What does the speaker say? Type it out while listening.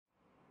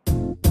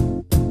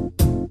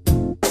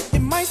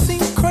might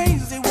seem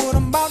crazy what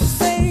I'm about to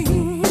say.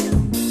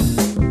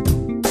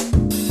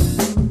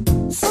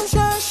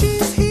 Sunshine,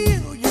 she's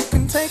here, you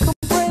can take a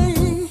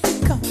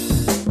break.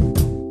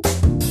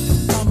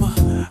 I'm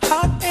a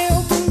hot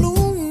air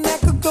balloon that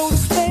could go to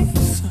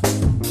space.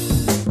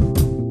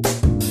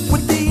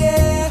 With the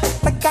air,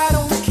 like I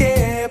don't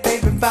care,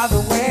 baby, by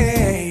the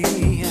way.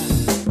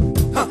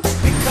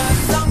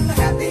 Because I'm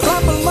happy.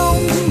 Clap along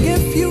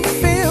if you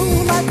feel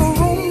like a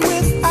room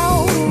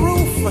without a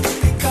roof.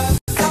 Because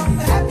I'm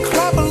happy.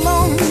 Clap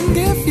along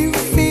if you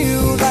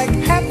feel like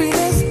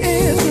happiness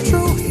is the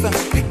truth.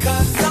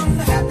 Because I'm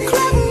happy.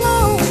 Clap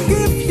along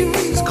if you.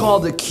 It's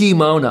called a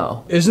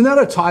kimono. Isn't that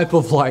a type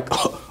of like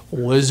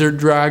lizard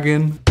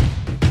dragon?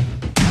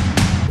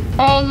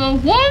 Oh, the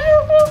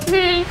wonderful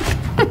thing.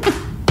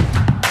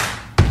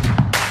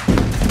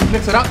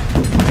 Mix it up.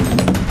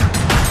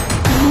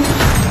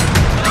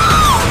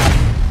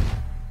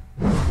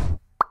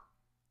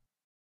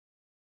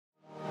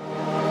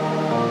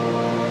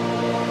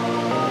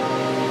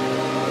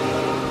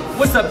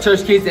 What's up,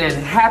 church kids, and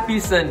happy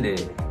Sunday.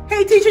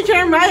 Hey, Teacher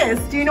Jeremiah,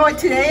 do you know what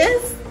today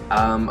is?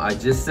 I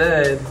just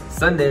said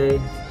Sunday.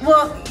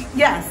 Well,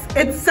 yes,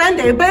 it's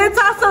Sunday, but it's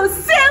also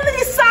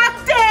Silly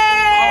Sock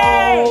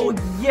Day! Oh,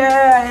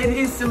 yeah, it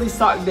is Silly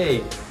Sock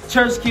Day.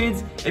 Church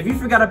kids, if you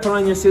forgot to put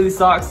on your silly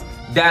socks,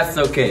 that's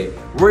okay.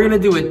 We're gonna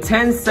do a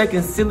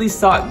 10-second silly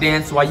sock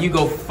dance while you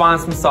go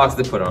find some socks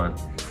to put on.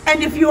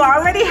 And if you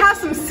already have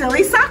some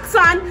silly socks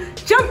on,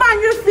 jump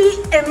on your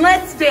feet and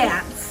let's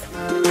dance.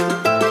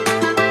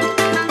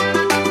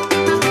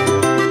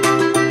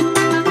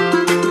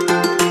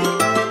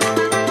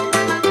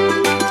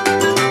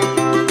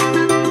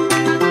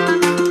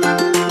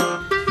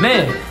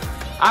 Man,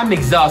 I'm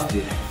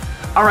exhausted.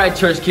 All right,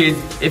 church kids,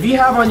 if you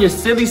have on your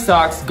silly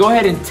socks, go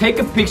ahead and take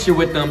a picture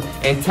with them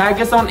and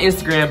tag us on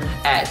Instagram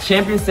at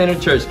Champion Center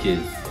Church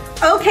Kids.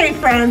 Okay,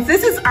 friends,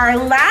 this is our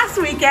last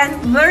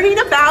weekend learning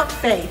about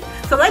faith.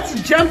 So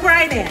let's jump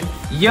right in.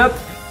 Yup,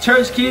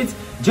 church kids,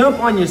 jump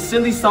on your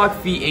silly sock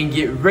feet and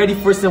get ready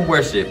for some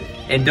worship.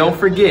 And don't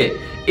forget,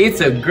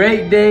 it's a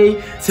great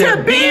day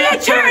to be a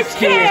church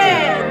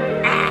kid.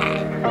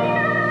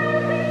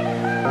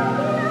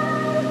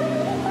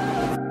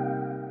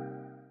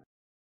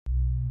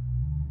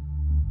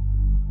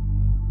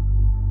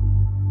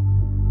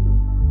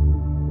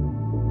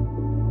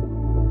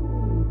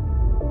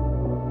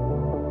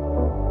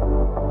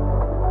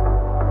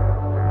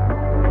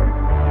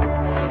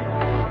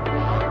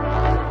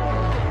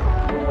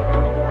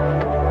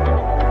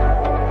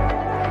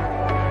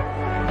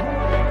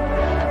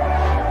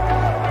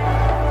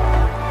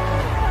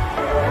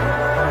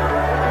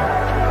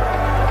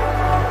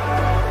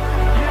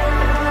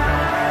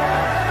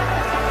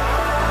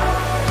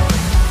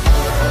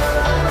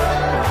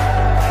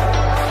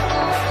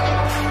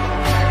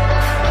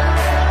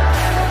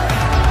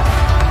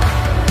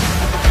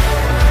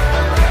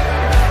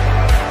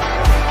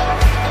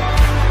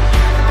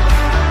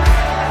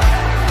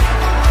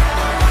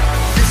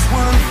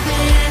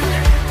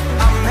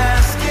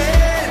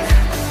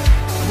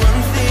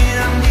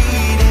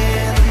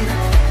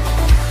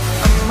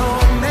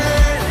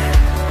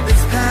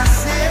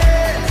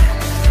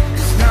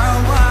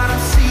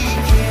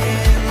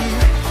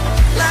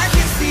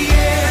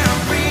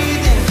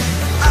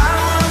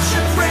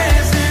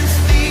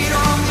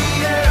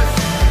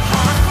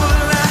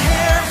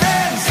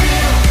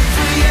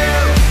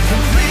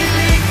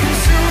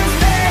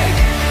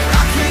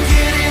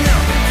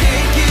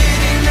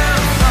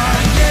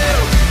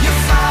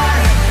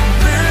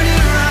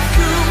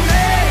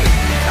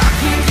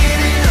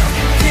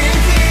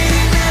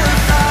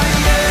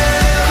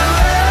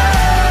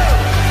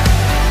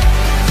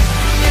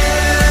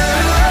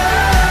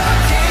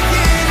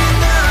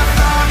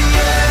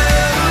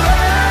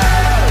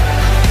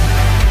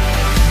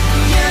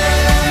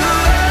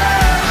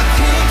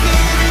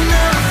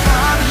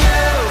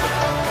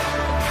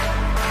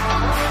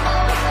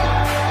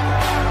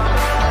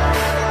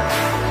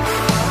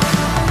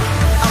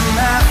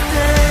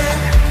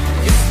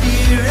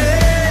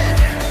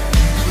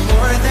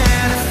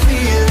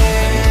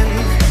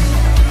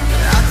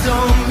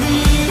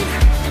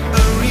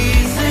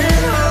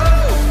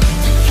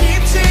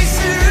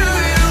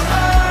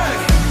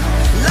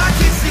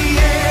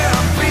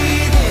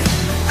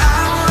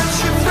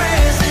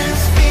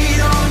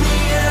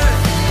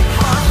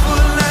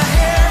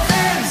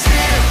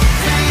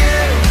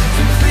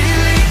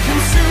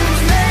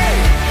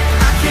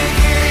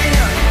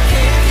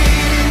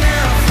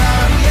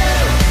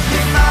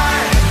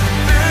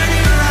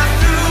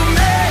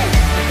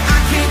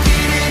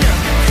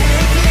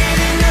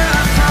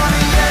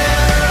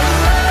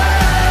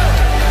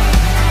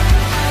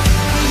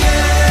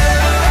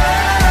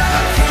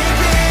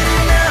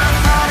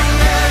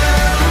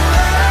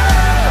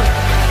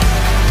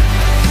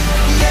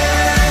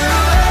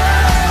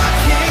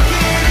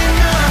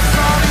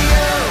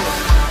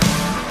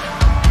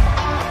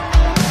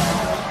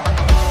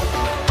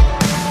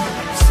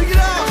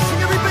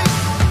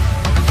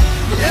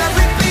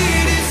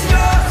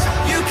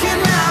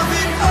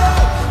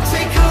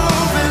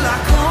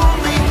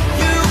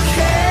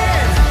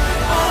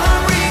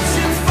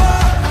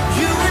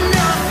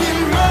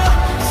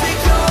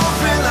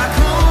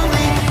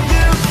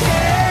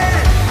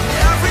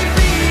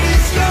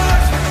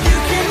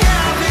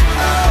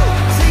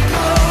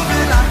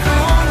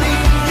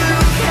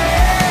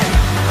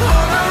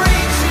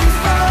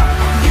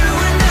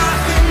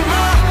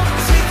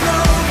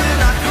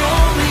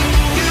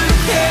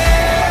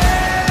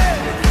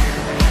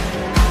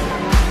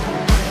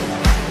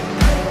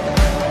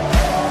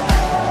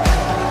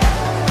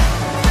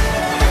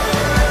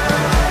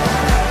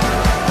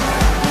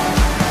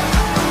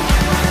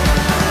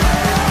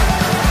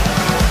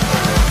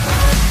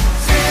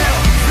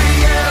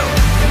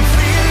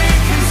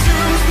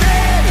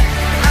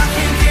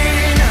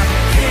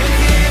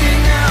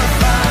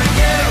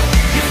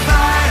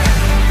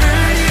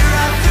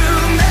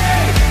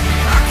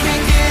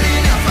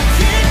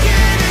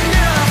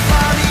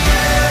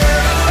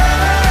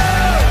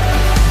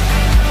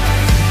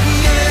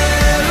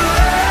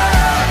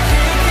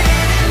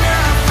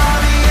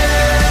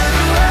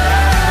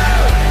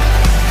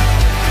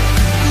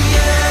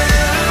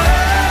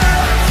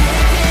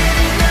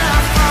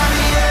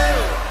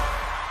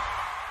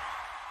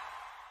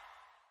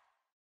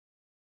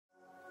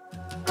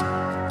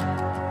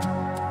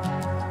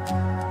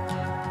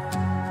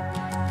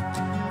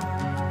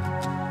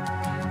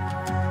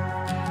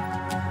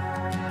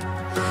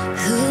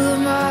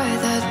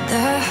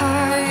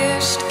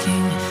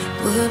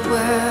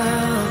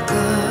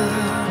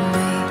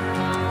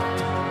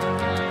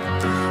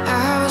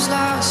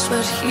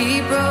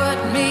 He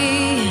brought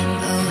me in,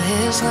 oh,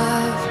 his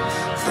love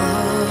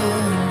for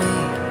me,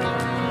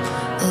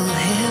 oh,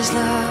 his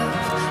love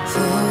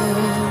for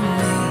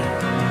me.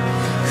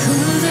 Who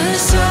the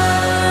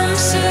sun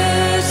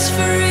sets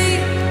free,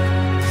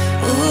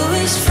 oh,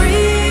 is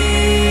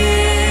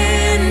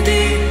free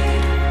indeed.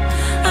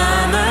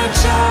 I'm a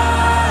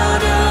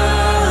child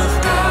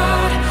of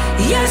God,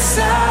 yes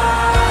I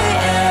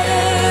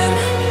am.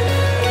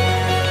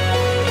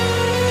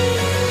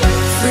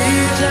 Free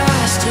at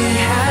last, he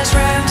has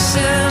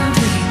ransomed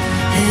me,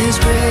 his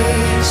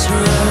grace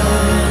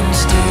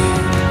runs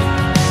deep.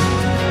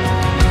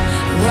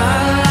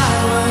 While I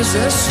was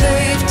a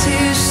slave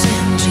to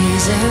sin,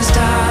 Jesus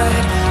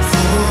died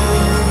for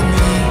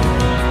me.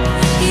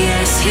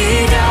 Yes,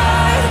 he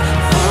died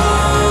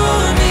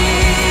for me.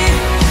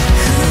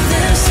 Who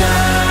the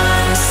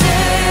sun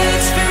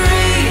sets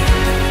free,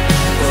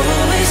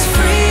 oh, is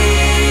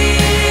free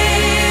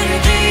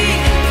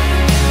indeed.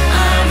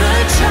 I'm a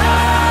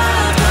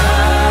child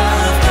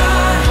of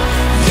God,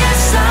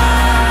 yes I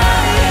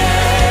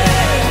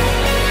am.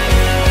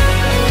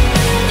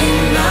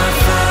 In my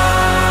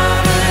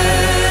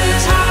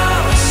Father's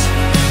house,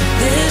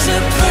 there's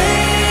a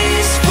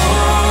place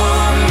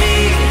for me.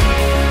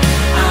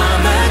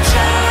 I'm a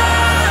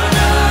child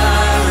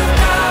of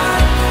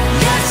God,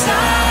 yes I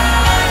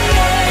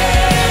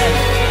am.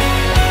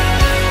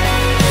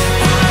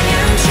 I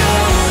am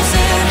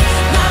chosen,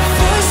 not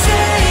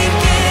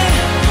forsaken.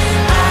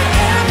 I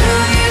am who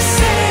you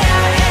say I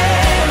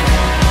am.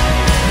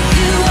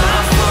 You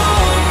are for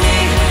me,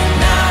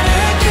 not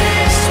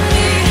against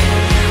me.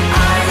 I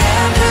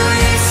am who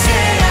you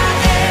say I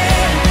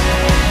am.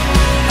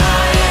 I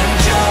am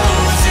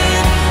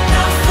chosen,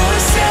 not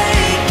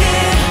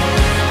forsaken.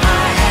 I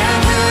am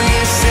who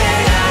you say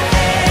I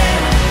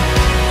am.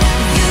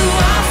 You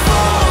are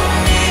for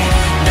me,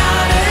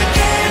 not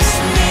against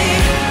me.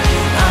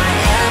 I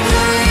am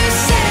who you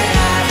say I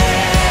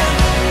am.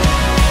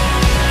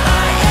 I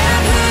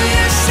am who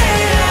you say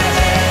I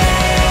am.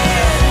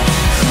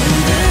 Who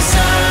the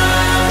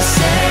sun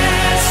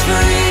sets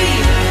free,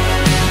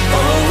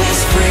 oh,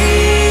 is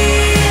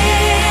free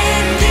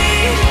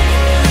indeed.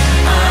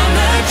 I'm a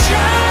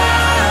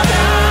child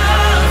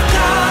of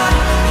God,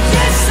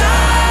 yes I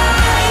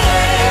am.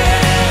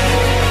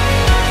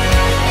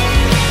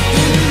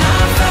 In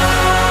my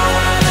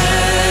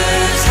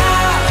Father's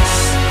house,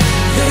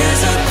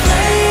 there's a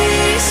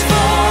place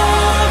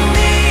for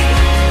me.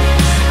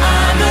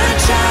 I'm a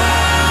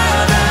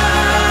child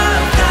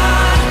of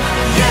God,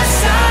 yes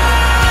I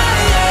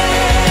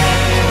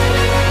am.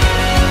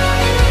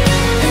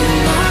 In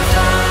my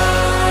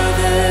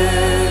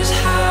Father's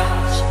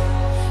house,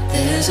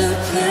 there's a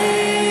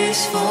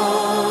place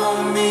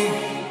for me.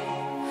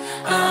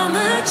 I'm a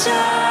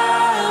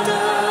child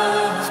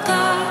of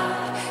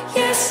God,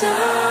 yes I am.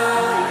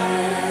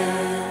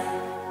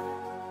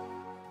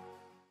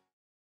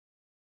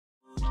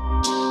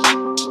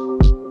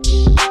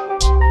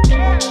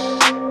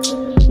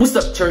 What's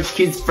up, church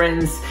kids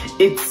friends?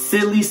 It's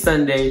Silly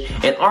Sunday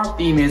and our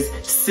theme is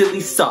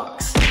silly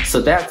socks.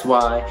 So that's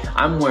why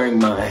I'm wearing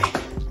my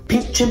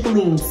pink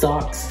trampoline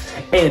socks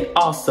and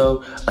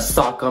also a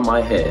sock on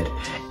my head.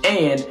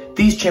 And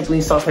these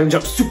trampoline socks make me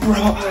jump super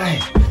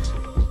high.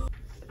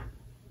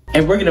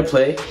 And we're gonna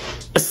play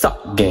a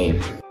sock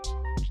game.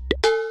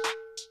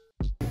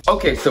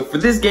 Okay, so for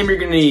this game you're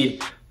gonna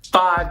need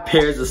 5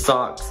 pairs of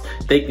socks.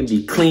 They can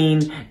be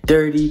clean,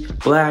 dirty,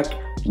 black,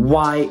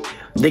 white.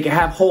 They can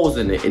have holes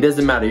in it. It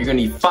doesn't matter. You're gonna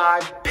need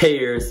 5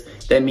 pairs.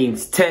 That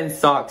means 10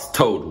 socks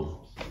total.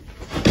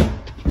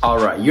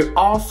 Alright, you're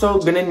also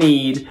gonna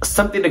need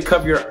something to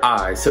cover your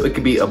eyes. So it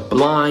could be a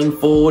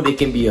blindfold, it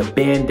can be a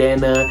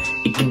bandana,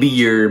 it can be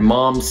your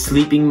mom's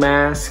sleeping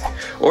mask,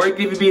 or it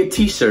could even be a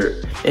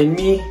t-shirt. And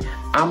me,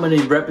 I'm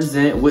gonna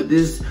represent with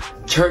this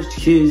Church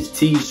Kids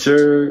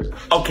t-shirt.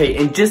 Okay,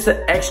 and just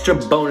an extra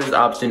bonus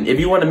option, if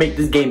you wanna make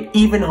this game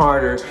even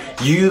harder,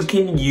 you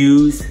can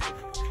use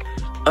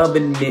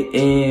oven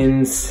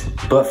mittens,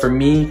 but for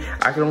me,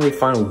 I can only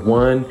find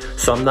one,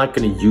 so I'm not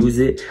gonna use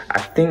it. I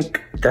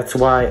think that's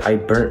why I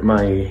burnt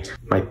my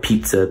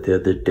pizza the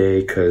other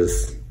day,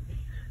 cause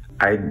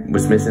I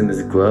was missing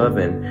this glove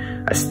and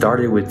I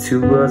started with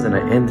 2 gloves and I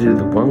ended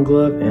with 1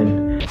 glove.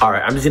 And all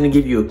right, I'm just gonna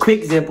give you a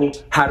quick example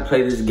how to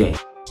play this game.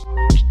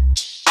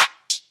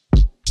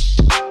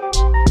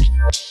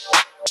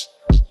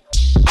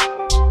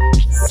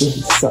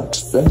 Silly Sock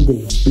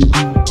Sunday,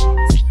 baby.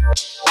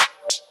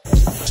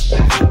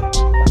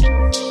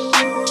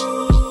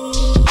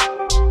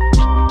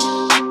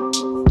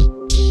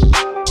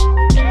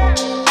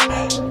 I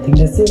think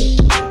that's it.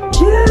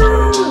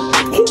 Yeah!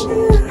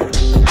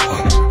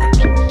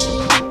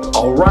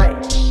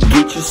 Alright,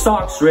 get your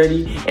socks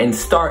ready and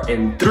start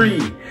in 3,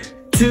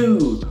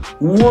 2,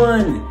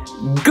 1,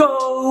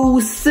 go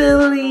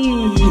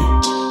silly!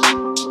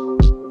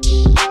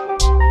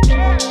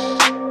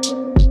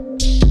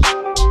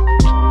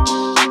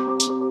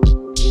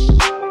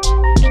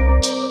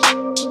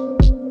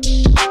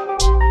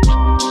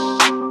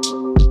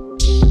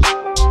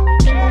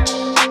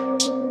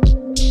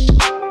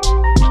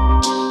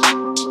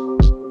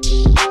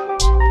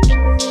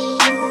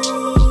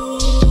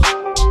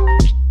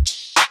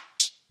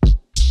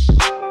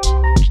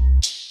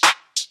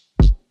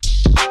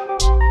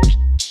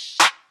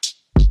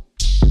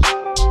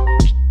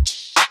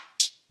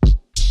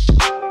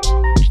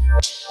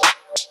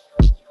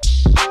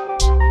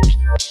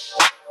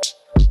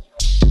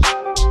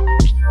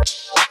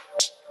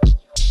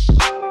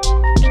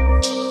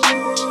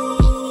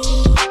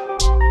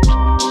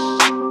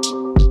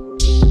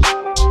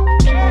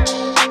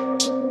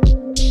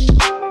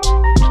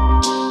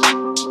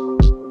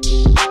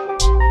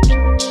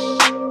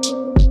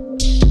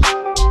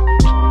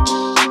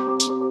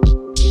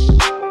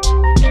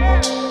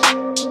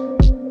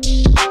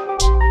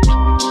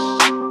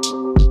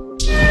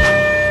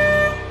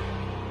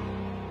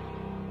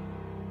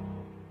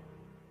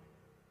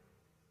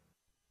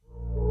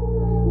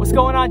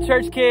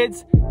 church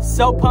kids?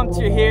 So pumped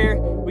you're here.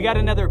 We got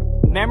another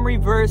memory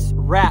verse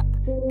rap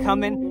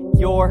coming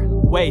your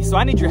way. So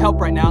I need your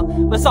help right now.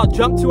 Let's all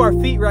jump to our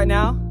feet right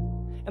now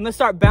and let's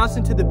start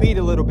bouncing to the beat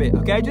a little bit,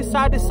 okay? Just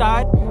side to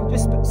side,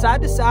 just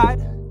side to side.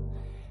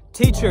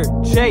 Teacher,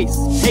 Chase,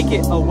 take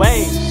it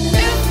away.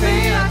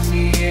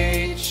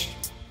 F-A-I-T-H,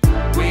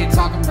 we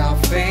talking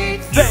about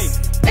faith.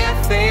 Faith.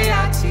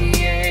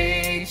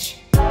 F-A-I-T-H,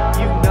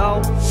 You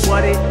know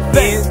what it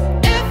is.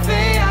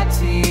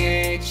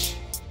 F-A-I-T-H,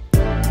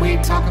 we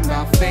talking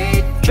about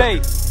faith.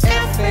 Faith.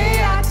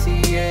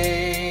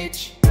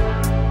 F-A-I-T-H.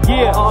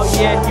 Yeah, oh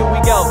yeah, here we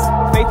go.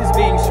 Faith is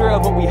being sure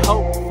of what we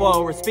hope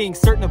for. It's being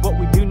certain of what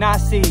we do not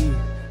see.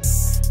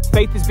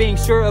 Faith is being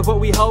sure of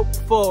what we hope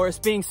for. It's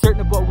being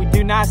certain of what we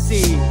do not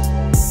see.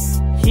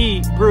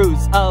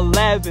 Hebrews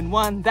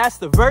 11:1, that's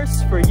the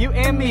verse for you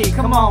and me.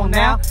 Come on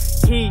now.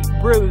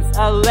 Hebrews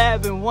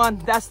 11:1,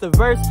 that's the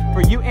verse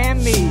for you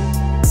and me.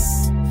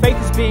 Faith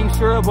is being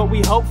sure of what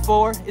we hope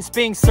for. It's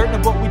being certain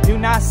of what we do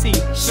not see.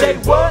 Say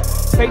what?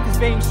 Faith is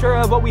being sure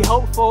of what we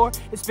hope for.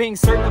 It's being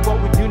certain of what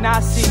we do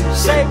not see.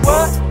 Say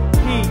what?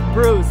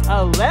 Hebrews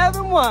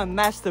 11:1,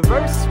 that's the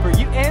verse for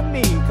you and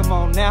me. Come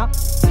on now.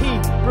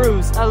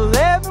 Hebrews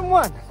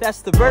 11:1,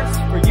 that's the verse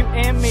for you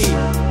and me.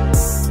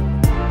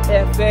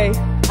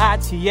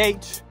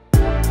 F-A-I-T-H,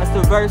 that's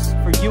the verse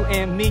for you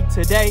and me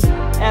today.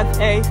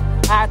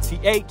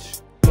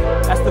 F-A-I-T-H,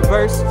 that's the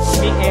verse for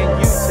me and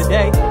you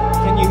today.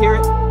 Can you hear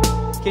it?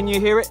 Can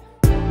you hear it?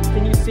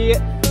 Can you see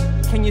it?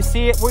 Can you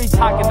see it? We're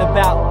talking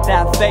about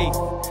that faith.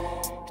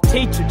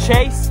 Teacher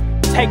Chase,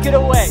 take it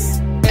away.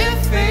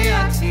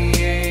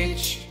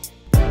 F-A-I-T-H,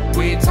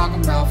 we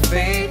talking about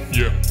faith.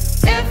 Yeah.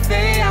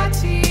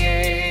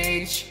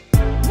 F-A-I-T-H,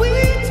 we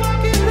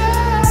talking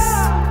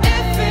about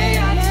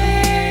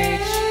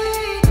F-A-I-T-H,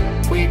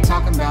 we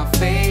talking about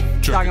faith.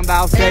 Talking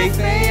about faith.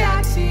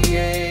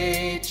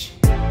 F-A-I-T-H.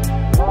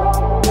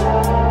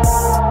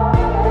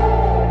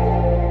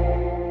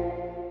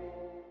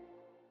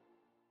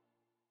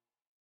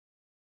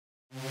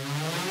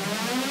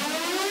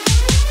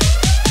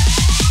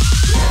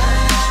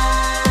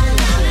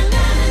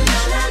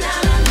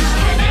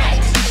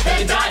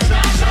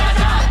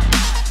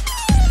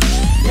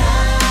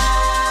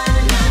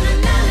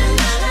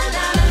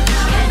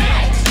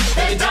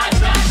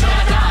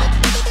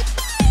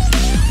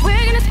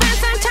 We're gonna spend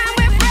some time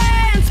with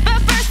friends, but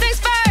first things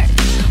first.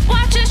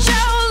 Watch a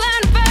show,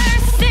 learn a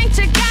verse, sing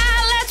to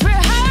God, let's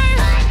rehearse.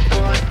 5,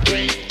 4,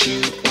 3,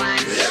 2, 1.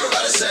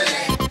 Everybody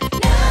say.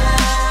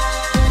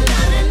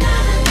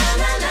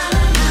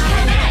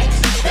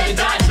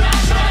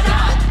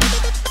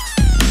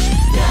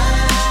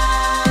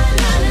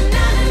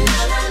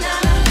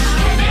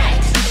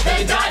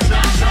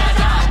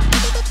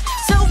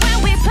 So when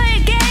we play a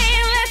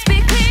game, let's be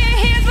clear,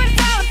 here's what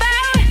it's all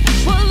about.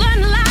 We'll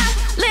learn a lot,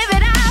 live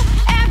it out.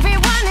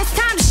 Everyone, it's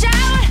time to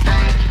shout.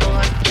 5,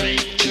 4, 3,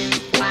 2,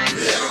 1.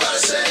 Everybody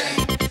say.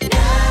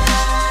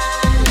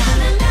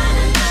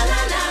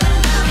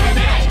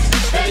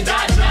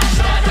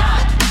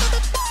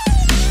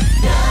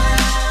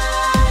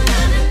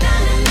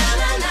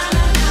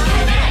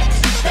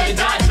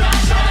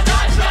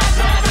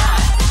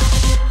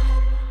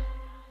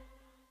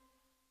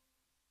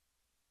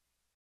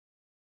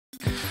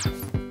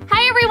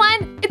 Hi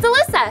everyone, it's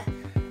Alyssa.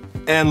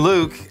 And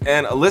Luke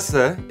and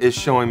Alyssa is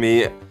showing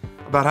me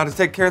about how to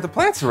take care of the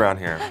plants around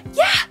here.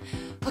 Yeah.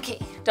 Okay,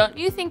 don't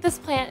you think this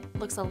plant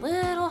looks a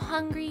little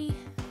hungry?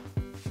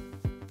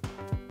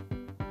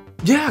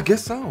 Yeah, I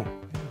guess so.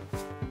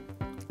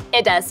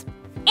 It does.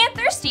 And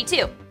thirsty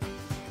too.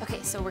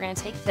 Okay, so we're gonna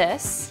take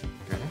this.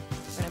 Okay.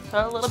 We're gonna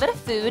put a little bit of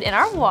food in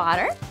our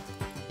water.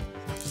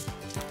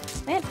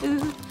 Plant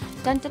food.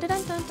 Dun dun dun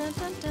dun dun dun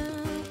dun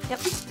dun. Yep.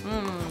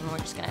 We're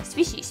just gonna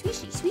swishy,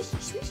 swishy, swishy,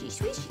 swishy,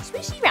 swishy,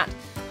 swishy around.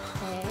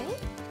 Okay.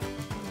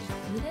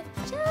 Put it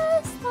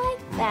just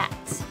like that.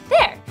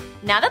 There.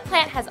 Now the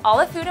plant has all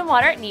the food and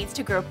water it needs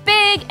to grow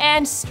big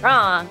and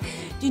strong.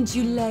 Didn't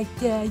you like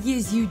that?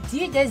 Yes, you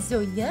did. That's so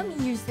yummy.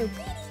 You're so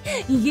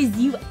pretty. Yes,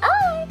 you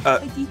are.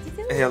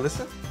 Hey,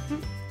 Alyssa,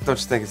 don't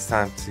you think it's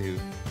time to...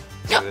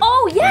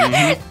 Oh,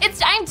 yeah. It's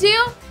time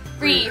to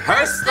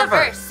rehearse the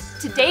verse.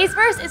 Today's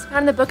verse is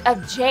found in the book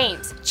of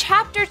James,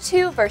 chapter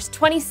 2, verse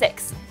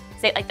 26.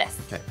 Say it like this.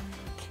 Okay.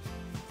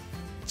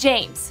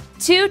 James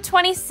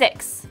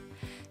 2:26.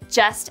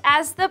 Just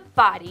as the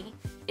body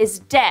is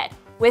dead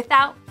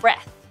without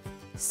breath,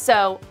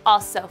 so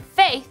also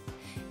faith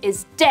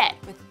is dead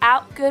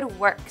without good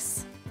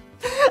works.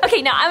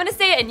 Okay, now I'm gonna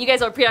say it and you guys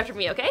will repeat after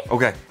me, okay?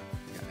 Okay.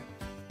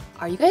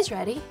 Are you guys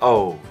ready?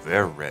 Oh,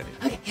 they're ready.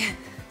 Okay.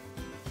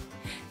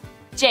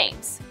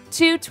 James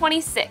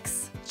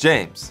 2:26.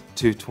 James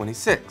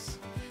 2:26.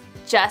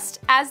 Just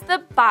as the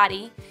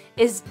body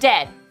is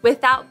dead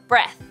without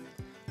breath,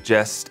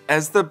 Just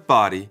as the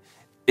body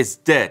is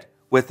dead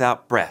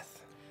without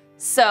breath,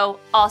 so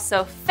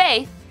also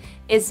faith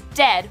is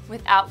dead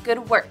without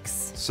good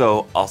works.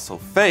 so also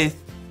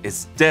faith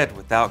is dead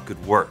without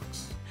good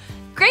works.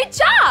 Great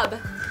job!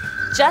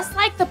 Just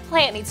like the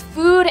plant needs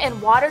food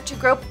and water to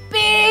grow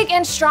big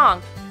and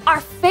strong, Our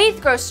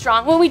faith grows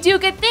strong when we do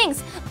good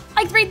things,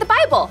 like read the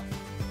Bible.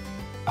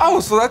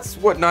 Oh, so that's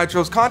what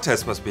Nitro's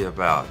contest must be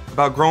about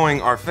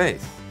growing our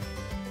faith.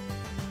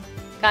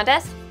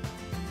 Contest?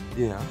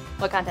 Yeah.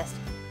 What contest?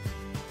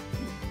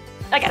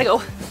 I gotta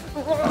go.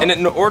 In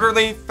an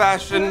orderly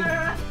fashion.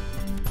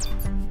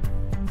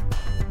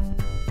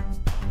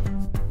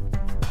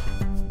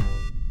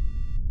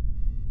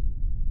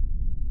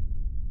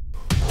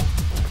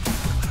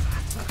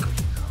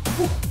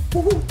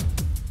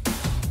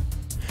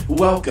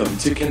 Welcome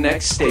to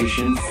Connect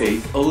Station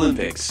Faith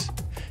Olympics.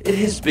 It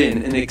has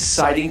been an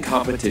exciting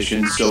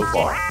competition so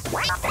far.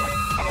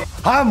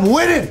 I'm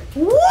winning!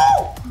 Woo!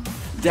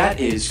 That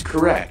is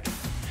correct.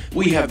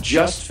 We have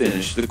just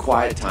finished the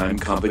quiet time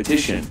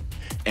competition,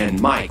 and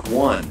Mike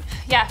won.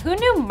 Yeah, who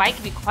knew Mike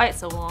could be quiet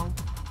so long?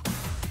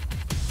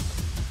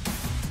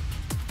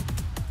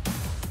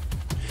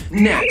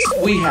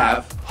 Next, we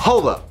have...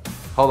 Hold up.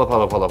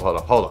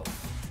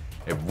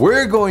 If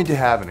we're going to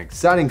have an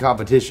exciting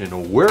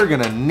competition, we're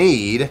gonna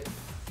need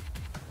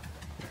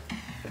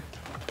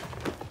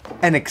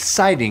an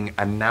exciting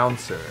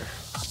announcer.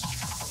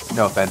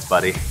 No offense,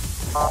 buddy.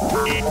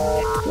 And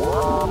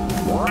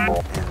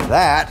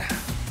that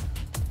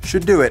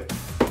should do it.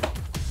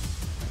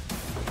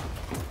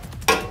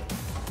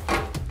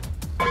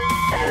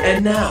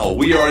 And now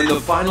we are in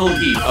the final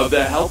heat of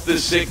the Help the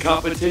Sick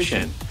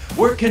competition,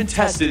 where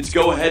contestants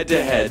go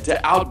head-to-head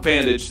to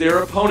out-bandage their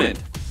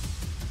opponent.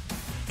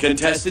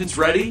 Contestants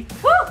ready?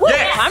 Woo, woo,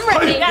 Yes! I'm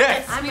ready. We got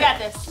Yes! this. We got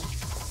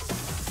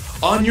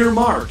this. On your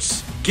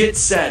marks, get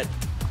set,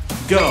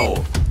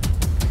 go.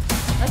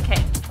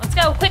 Okay, let's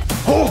go. Quick.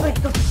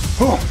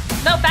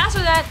 No, faster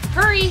than that.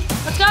 Hurry.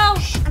 Let's go.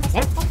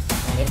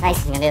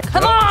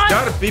 Come on. It's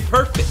gotta be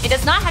perfect. It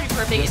does not have to be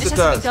perfect. Yes, it just it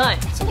has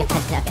to be done.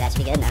 Okay, that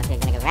should be good. Now we're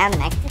gonna go round the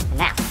neck and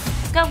now.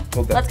 Let's go.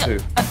 Hold that Let's go.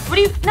 too. What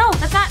do you? No,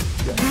 that's not.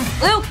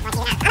 Luke.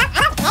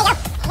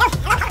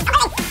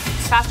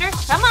 Faster.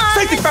 Come on.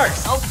 Safety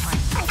first. Oh my.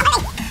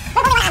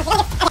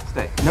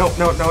 Stay. No,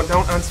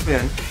 don't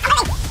unspin.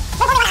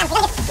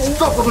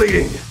 Stop the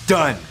bleeding!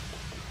 Done.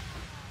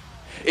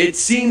 It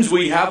seems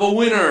we have a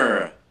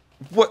winner.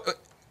 What?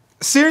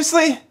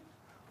 Seriously?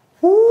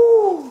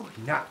 Woo!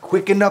 Not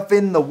quick enough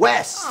in the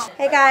West.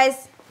 Hey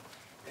guys,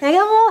 can I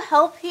get a little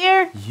help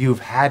here? You've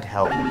had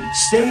help.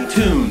 Stay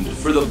tuned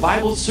for the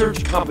Bible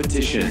Search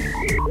competition.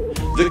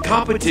 The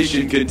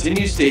competition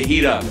continues to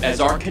heat up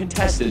as our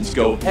contestants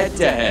go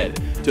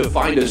head-to-head to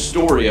find a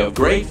story of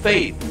great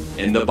faith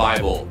in the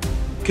Bible.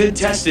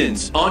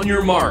 Contestants, on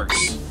your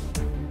marks.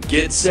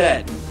 Get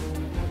set.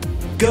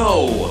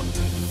 Go!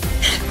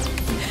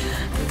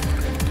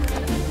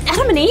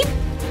 Adam and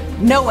Eve?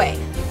 No way.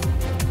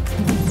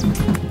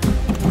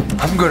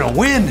 I'm gonna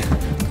win.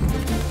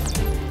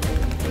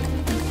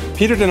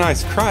 Peter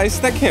denies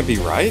Christ? That can't be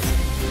right.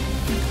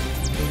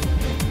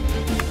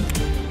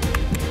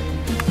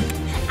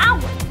 Ow!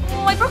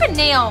 Oh, I broke a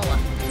nail.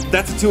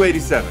 That's a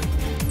 287.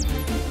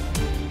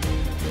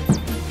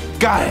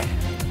 Got it.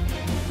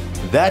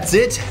 That's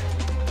it.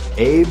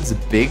 Abe's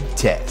big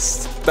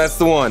test. That's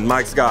the one.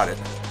 Mike's got it.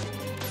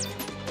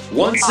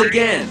 Once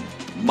again,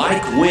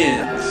 Mike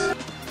wins.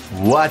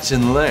 Watch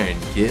and learn,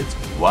 kids.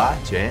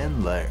 Watch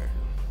and learn.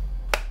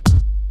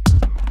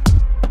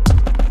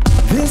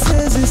 This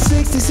is his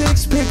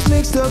 66 picks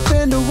mixed up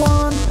into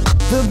one.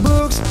 The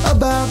book's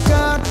about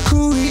God,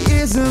 who he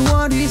is and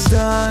what he's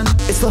done.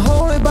 It's the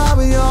Holy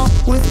Bible, y'all,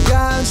 with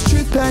God's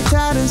truth packed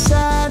tight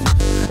inside.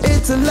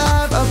 It's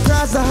alive, a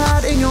prize to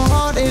hide in your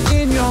heart and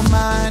in your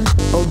mind.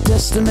 Old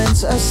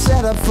Testaments are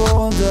set up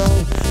for the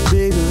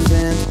big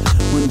event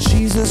when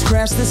Jesus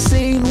crashed the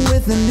scene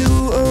with a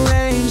new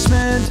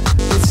arrangement.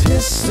 It's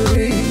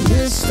history,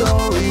 his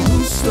story,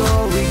 whose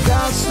story,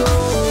 God's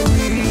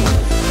story.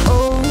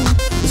 Oh,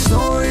 the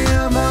story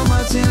of how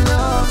much he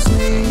loves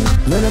me.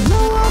 Let it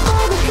blow up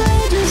all the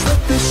pages,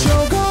 let the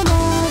show go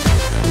on.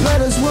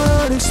 Let his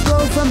word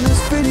explode from this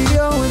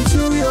video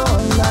into your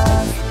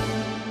life.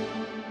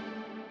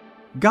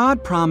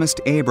 God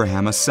promised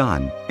Abraham a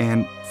son,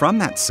 and from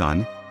that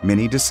son,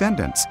 many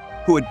descendants,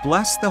 who would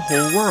bless the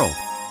whole world.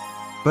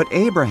 But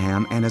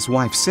Abraham and his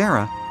wife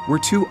Sarah were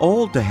too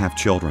old to have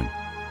children.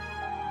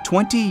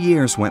 20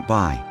 years went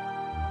by.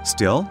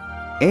 Still,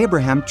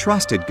 Abraham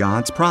trusted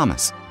God's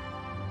promise.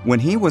 When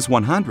he was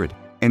 100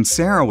 and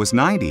Sarah was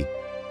 90,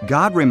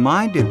 God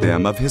reminded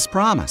them of his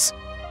promise.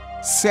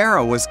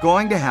 Sarah was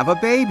going to have a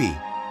baby.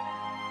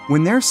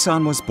 When their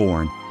son was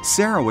born,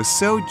 Sarah was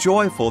so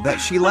joyful that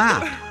she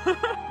laughed.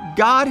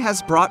 God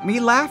has brought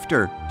me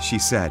laughter, she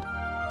said.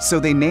 So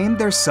they named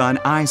their son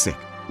Isaac,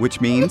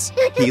 which means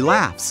he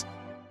laughs.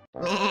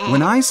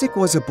 When Isaac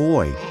was a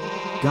boy,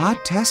 God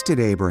tested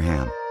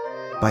Abraham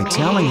by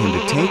telling him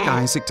to take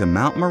Isaac to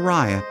Mount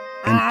Moriah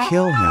and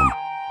kill him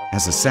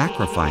as a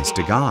sacrifice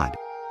to God.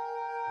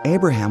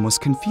 Abraham was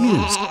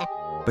confused,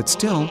 but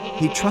still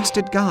he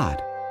trusted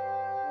God.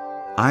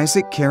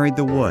 Isaac carried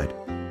the wood,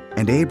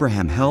 and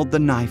Abraham held the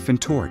knife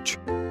and torch.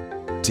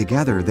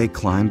 Together they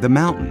climbed the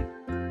mountain.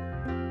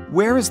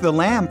 "Where is the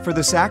lamb for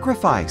the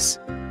sacrifice?"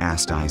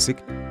 asked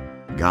Isaac.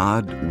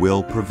 "God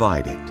will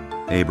provide it,"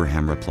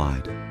 Abraham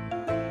replied.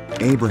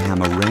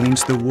 Abraham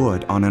arranged the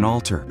wood on an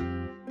altar,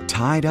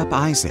 tied up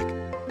Isaac,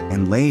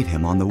 and laid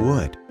him on the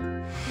wood.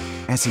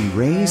 As he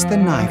raised the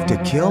knife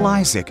to kill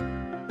Isaac,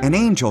 an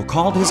angel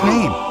called his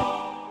name.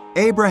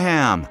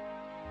 Abraham!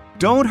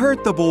 Don't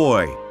hurt the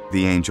boy,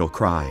 the angel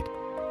cried.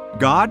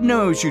 God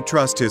knows you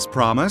trust his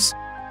promise.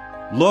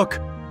 Look,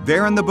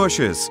 there in the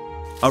bushes,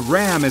 a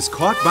ram is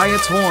caught by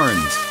its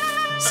horns.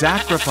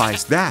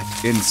 Sacrifice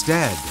that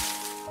instead.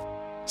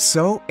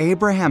 So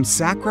Abraham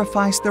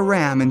sacrificed the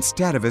ram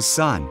instead of his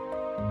son.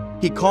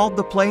 He called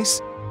the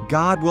place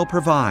God Will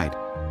Provide,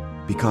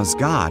 because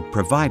God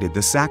provided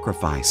the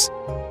sacrifice.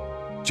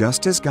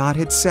 Just as God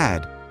had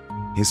said,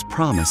 his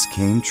promise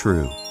came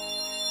true.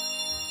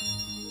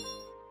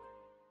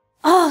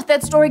 Oh,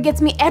 that story gets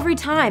me every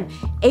time.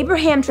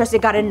 Abraham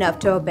trusted God enough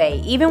to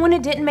obey, even when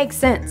it didn't make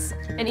sense.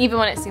 And even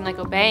when it seemed like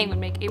obeying would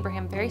make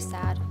Abraham very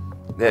sad.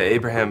 Yeah,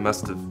 Abraham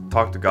must have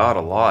talked to God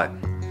a lot.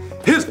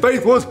 His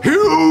faith was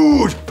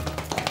huge!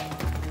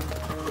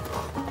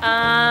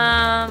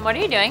 What are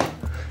you doing?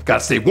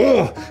 Gotta stay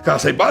warm, gotta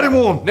stay body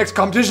warm. Next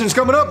competition's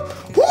coming up.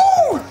 Woo!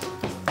 Well,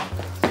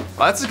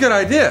 that's a good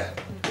idea.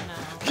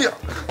 Yeah.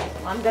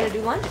 Well, I'm gonna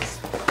do lunges.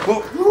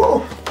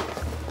 Whoa.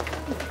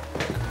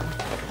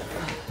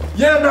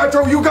 Yeah,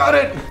 Nitro, you got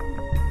it!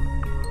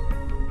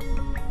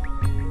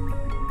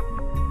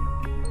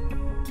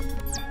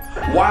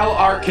 While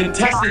our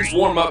contestants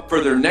warm up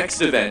for their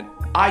next event,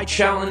 I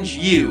challenge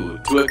you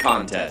to a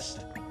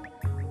contest.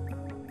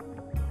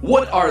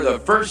 What are the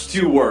first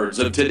two words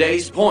of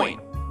today's point?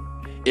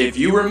 If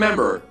you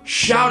remember,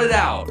 shout it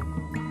out.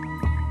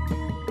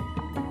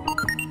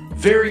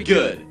 Very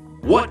good.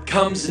 What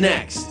comes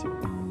next?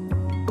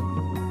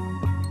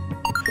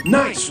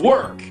 Nice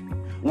work.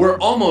 We're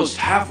almost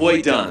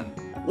halfway done.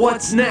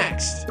 What's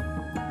next?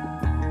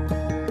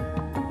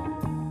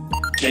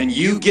 Can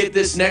you get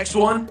this next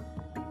one?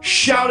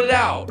 Shout it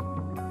out.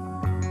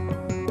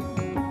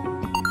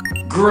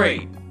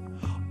 Great.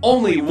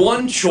 Only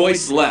one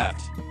choice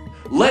left.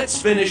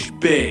 Let's finish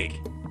big.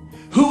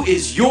 Who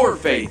is your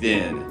faith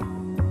in?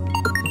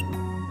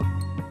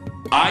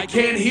 I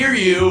can't hear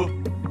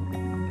you.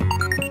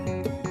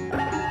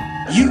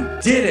 You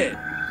did it.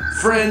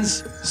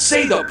 Friends,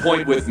 say the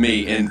point with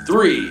me in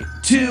 3,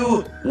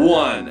 2,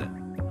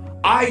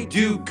 1. I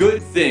do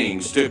good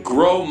things to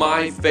grow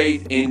my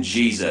faith in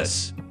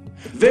Jesus.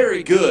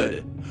 Very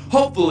good.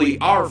 Hopefully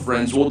our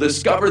friends will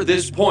discover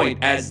this point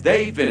as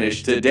they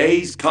finish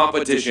today's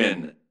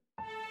competition.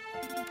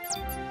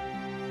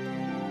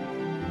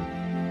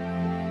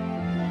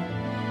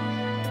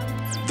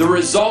 The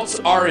results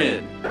are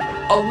in.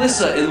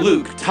 Alyssa and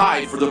Luke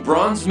tied for the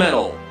bronze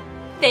medal.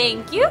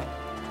 Thank you.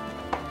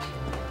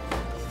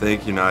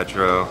 Thank you,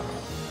 Nitro.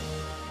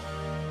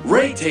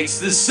 Ray takes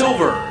the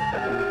silver.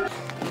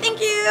 Thank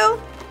you.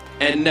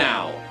 And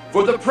now,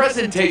 for the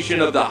presentation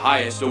of the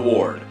highest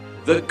award,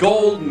 the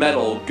gold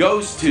medal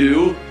goes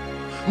to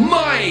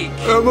Mike!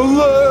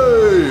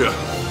 Emily!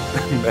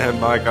 Man,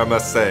 Mike, I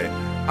must say,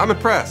 I'm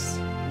impressed.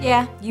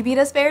 Yeah, you beat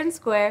us fair and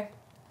square.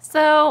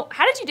 So,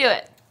 how did you do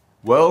it?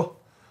 Well,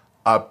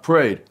 I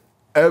prayed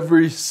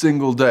every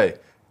single day,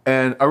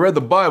 and I read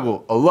the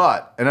Bible a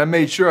lot, and I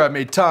made sure I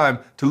made time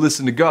to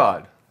listen to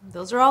God.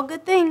 Those are all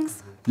good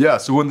things. Yeah,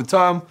 so when the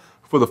time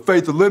for the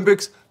Faith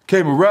Olympics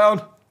came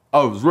around,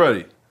 I was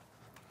ready.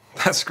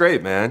 That's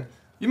great, man.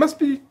 You must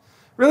be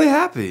really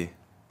happy.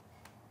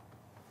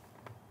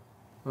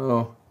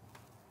 Oh,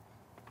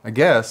 I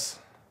guess.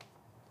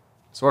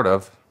 Sort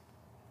of.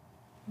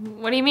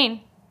 What do you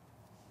mean?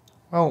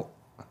 Well,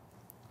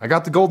 I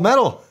got the gold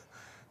medal.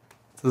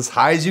 It's as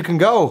high as you can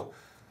go.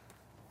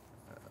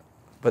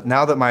 But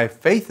now that my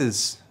faith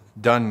is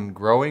done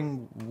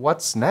growing,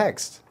 what's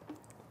next?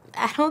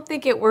 I don't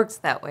think it works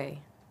that way.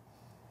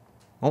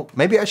 Well,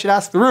 maybe I should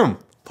ask the room.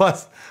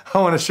 Plus,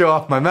 I want to show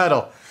off my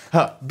medal.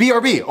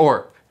 BRB,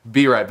 or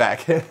be right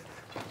back. To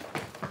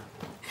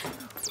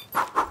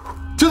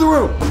the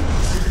room!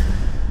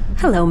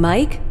 Hello,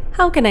 Mike.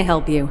 How can I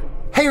help you?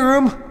 Hey,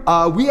 room.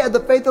 We had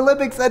the Faith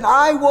Olympics and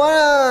I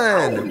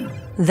won!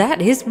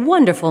 That is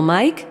wonderful,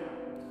 Mike.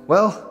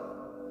 Well,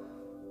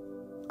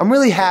 I'm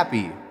really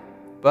happy,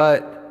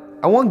 but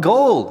I won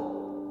gold.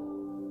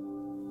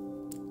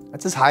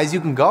 That's as high as you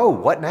can go.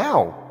 What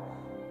now?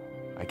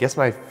 I guess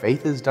my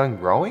faith is done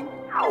growing?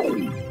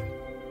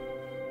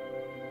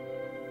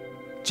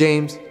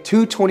 James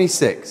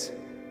 2:26.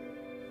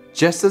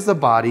 Just as the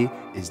body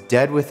is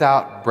dead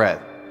without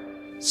breath,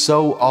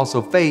 so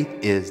also faith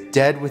is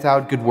dead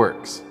without good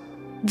works.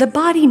 The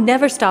body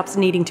never stops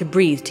needing to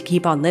breathe to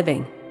keep on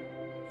living.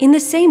 In the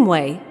same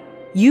way,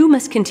 you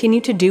must continue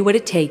to do what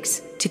it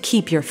takes to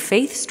keep your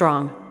faith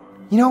strong.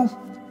 You know,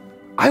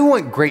 I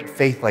want great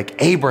faith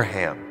like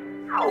Abraham.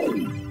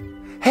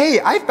 Hey,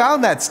 I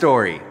found that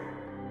story.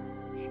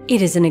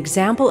 It is an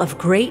example of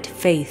great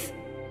faith,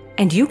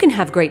 and you can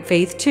have great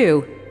faith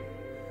too.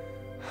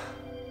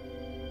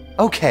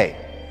 Okay,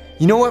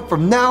 you know what?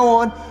 From now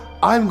on,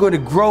 I'm going to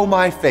grow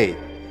my faith.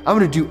 I'm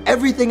going to do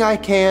everything I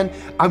can.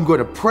 I'm going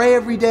to pray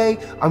every day.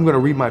 I'm going to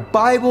read my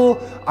Bible.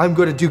 I'm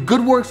going to do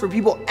good works for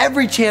people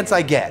every chance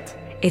I get.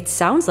 It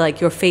sounds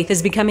like your faith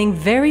is becoming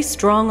very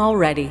strong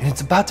already. And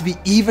it's about to be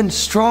even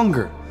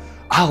stronger.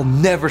 I'll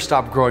never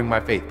stop growing my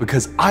faith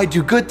because I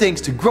do good things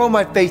to grow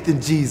my faith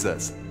in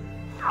Jesus.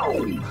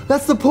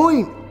 That's the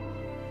point.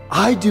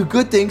 I do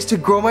good things to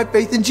grow my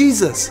faith in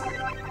Jesus.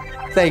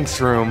 Thanks,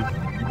 Room.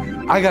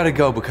 I gotta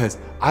go because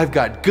I've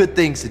got good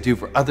things to do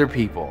for other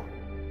people.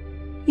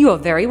 You are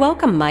very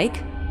welcome,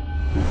 Mike.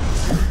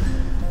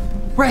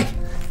 Ray,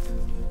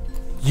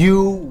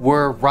 you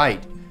were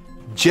right.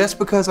 Just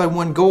because I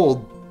won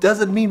gold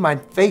doesn't mean my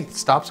faith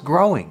stops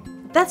growing.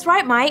 That's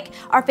right, Mike.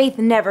 Our faith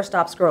never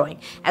stops growing.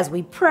 As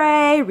we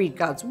pray, read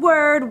God's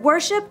word,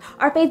 worship,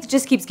 our faith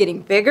just keeps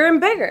getting bigger and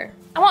bigger.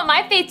 I want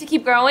my faith to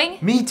keep growing.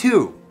 Me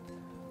too.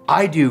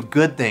 I do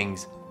good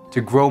things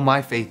to grow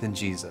my faith in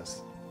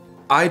Jesus.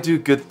 I do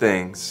good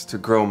things to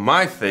grow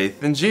my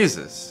faith in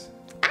Jesus.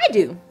 I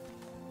do.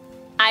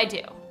 I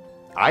do.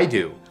 I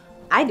do.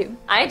 I do.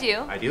 I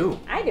do. I do.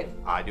 I do.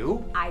 I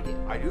do. I do.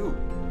 I do.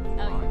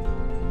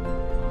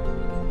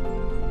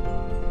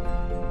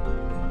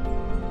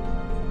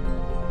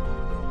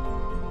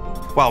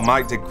 Wow,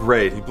 Mike did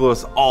great. He blew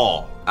us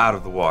all out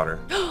of the water.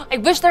 I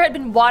wish there had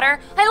been water.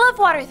 I love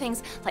water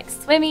things like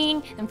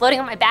swimming and floating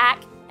on my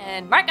back.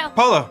 And Marco.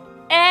 Polo.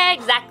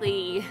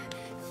 Exactly.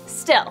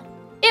 Still,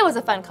 it was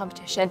a fun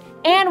competition,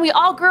 and we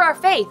all grew our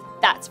faith,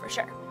 that's for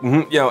sure.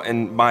 Yo,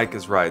 and Mike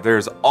is right.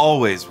 There's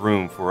always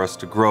room for us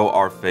to grow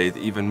our faith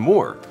even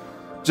more.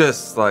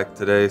 Just like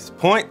today's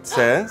point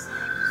says.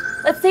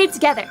 Let's say it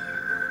together.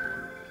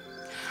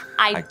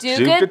 I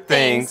do good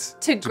things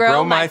to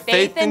grow my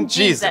faith in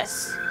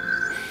Jesus.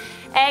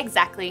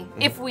 Exactly.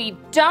 If we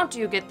don't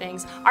do good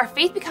things, our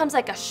faith becomes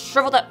like a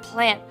shriveled up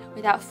plant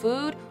without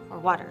food or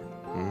water.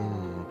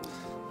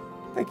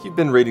 I think you've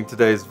been reading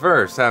today's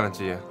verse,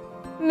 haven't you?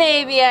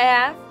 Maybe I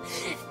have.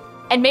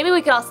 And maybe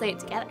we could all say it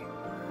together.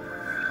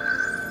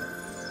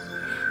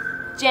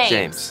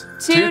 James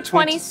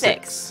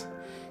 2:26.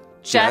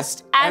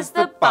 Just as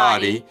the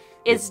body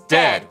is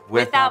dead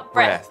without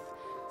breath,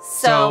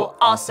 so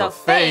also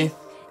faith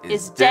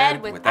is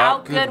dead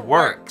without good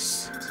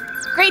works.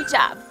 Great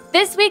job.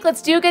 This week,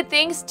 let's do good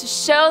things to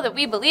show that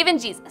we believe in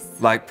Jesus.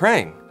 Like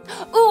praying.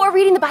 Ooh, or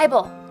reading the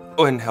Bible.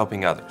 And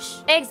helping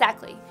others.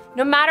 Exactly.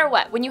 No matter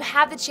what, when you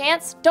have the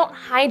chance, don't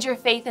hide your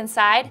faith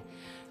inside.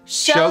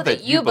 Show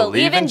that you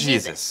believe in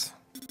Jesus.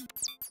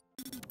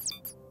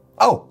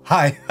 Oh,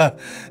 hi.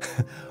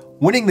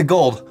 Winning the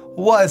gold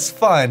was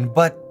fun,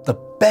 but the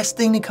best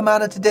thing to come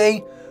out of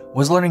today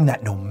was learning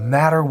that no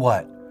matter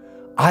what,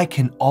 I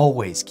can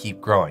always keep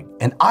growing,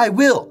 and I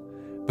will,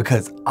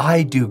 because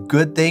I do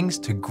good things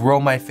to grow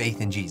my faith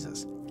in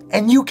Jesus.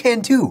 And you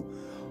can too.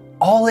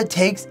 All it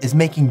takes is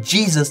making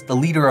Jesus the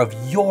leader of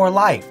your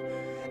life,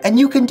 and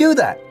you can do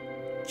that.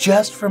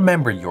 Just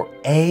remember your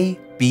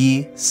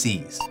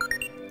ABCs.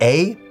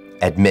 A,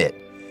 admit.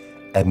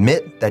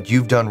 Admit that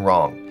you've done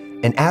wrong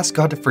and ask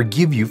God to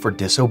forgive you for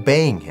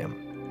disobeying Him.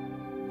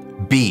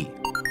 B,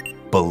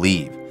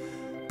 believe.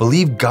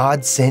 Believe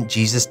God sent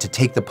Jesus to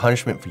take the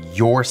punishment for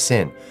your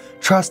sin.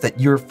 Trust that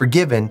you're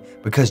forgiven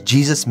because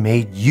Jesus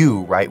made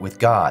you right with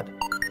God.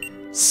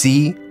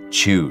 C,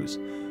 choose.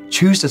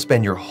 Choose to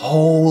spend your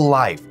whole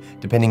life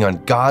depending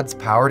on God's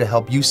power to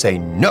help you say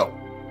no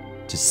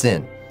to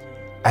sin.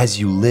 As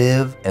you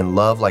live and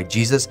love like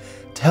Jesus,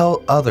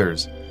 tell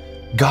others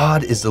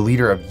God is the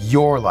leader of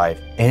your life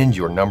and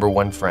your number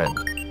one friend.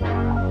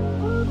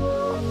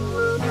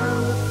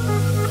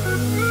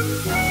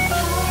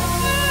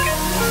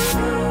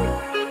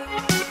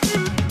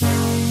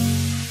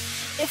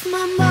 If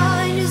my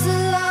mind is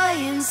a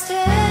lion's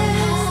den,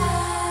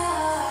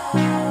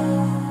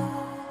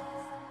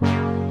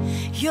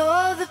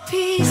 you're the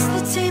peace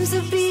that tames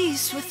the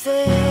beast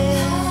within.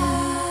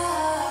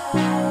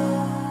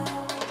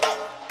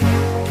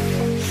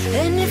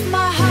 And if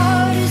my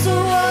heart is a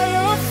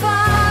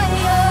wildfire,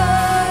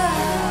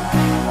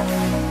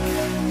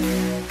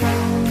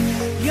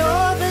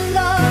 you're the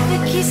love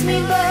that keeps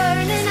me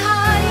burning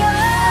higher.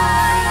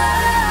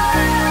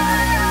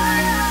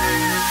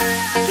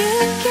 You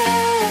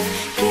can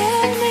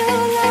give me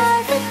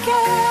life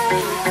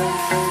again.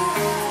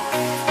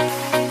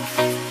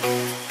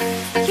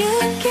 You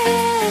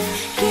can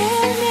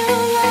give me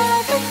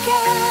life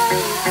again.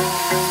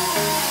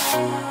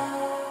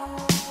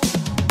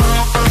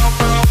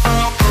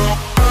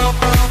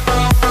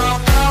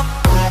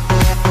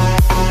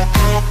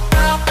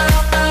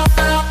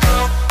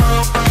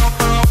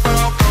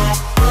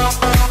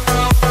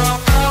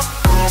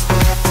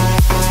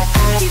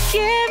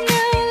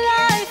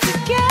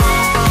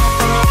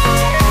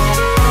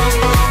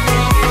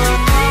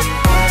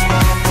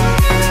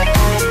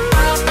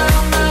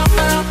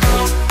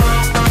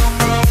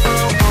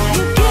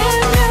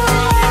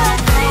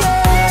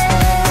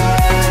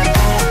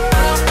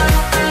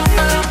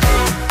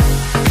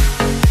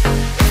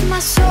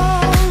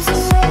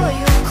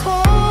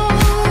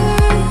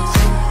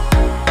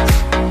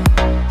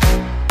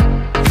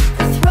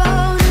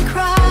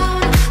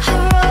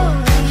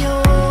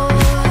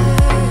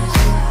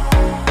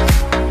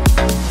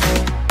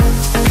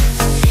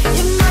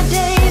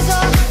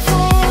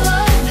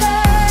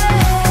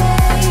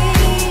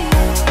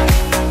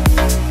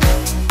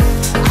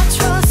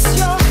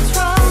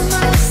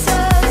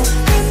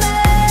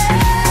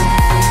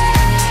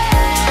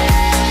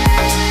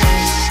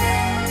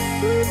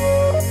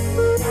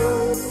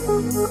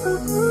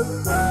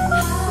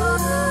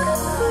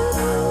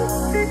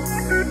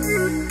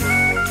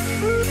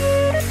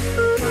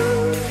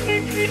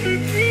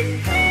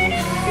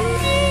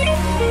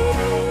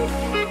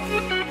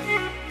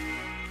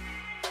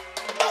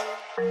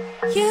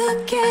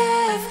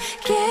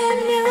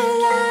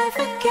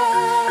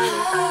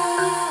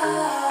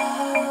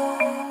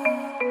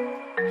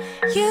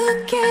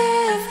 You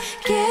give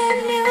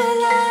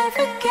new life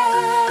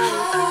again.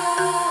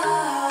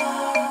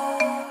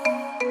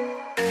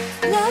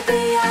 Love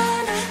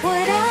beyond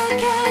what I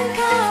can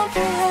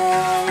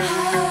comprehend.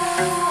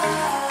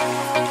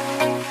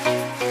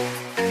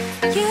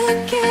 You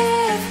give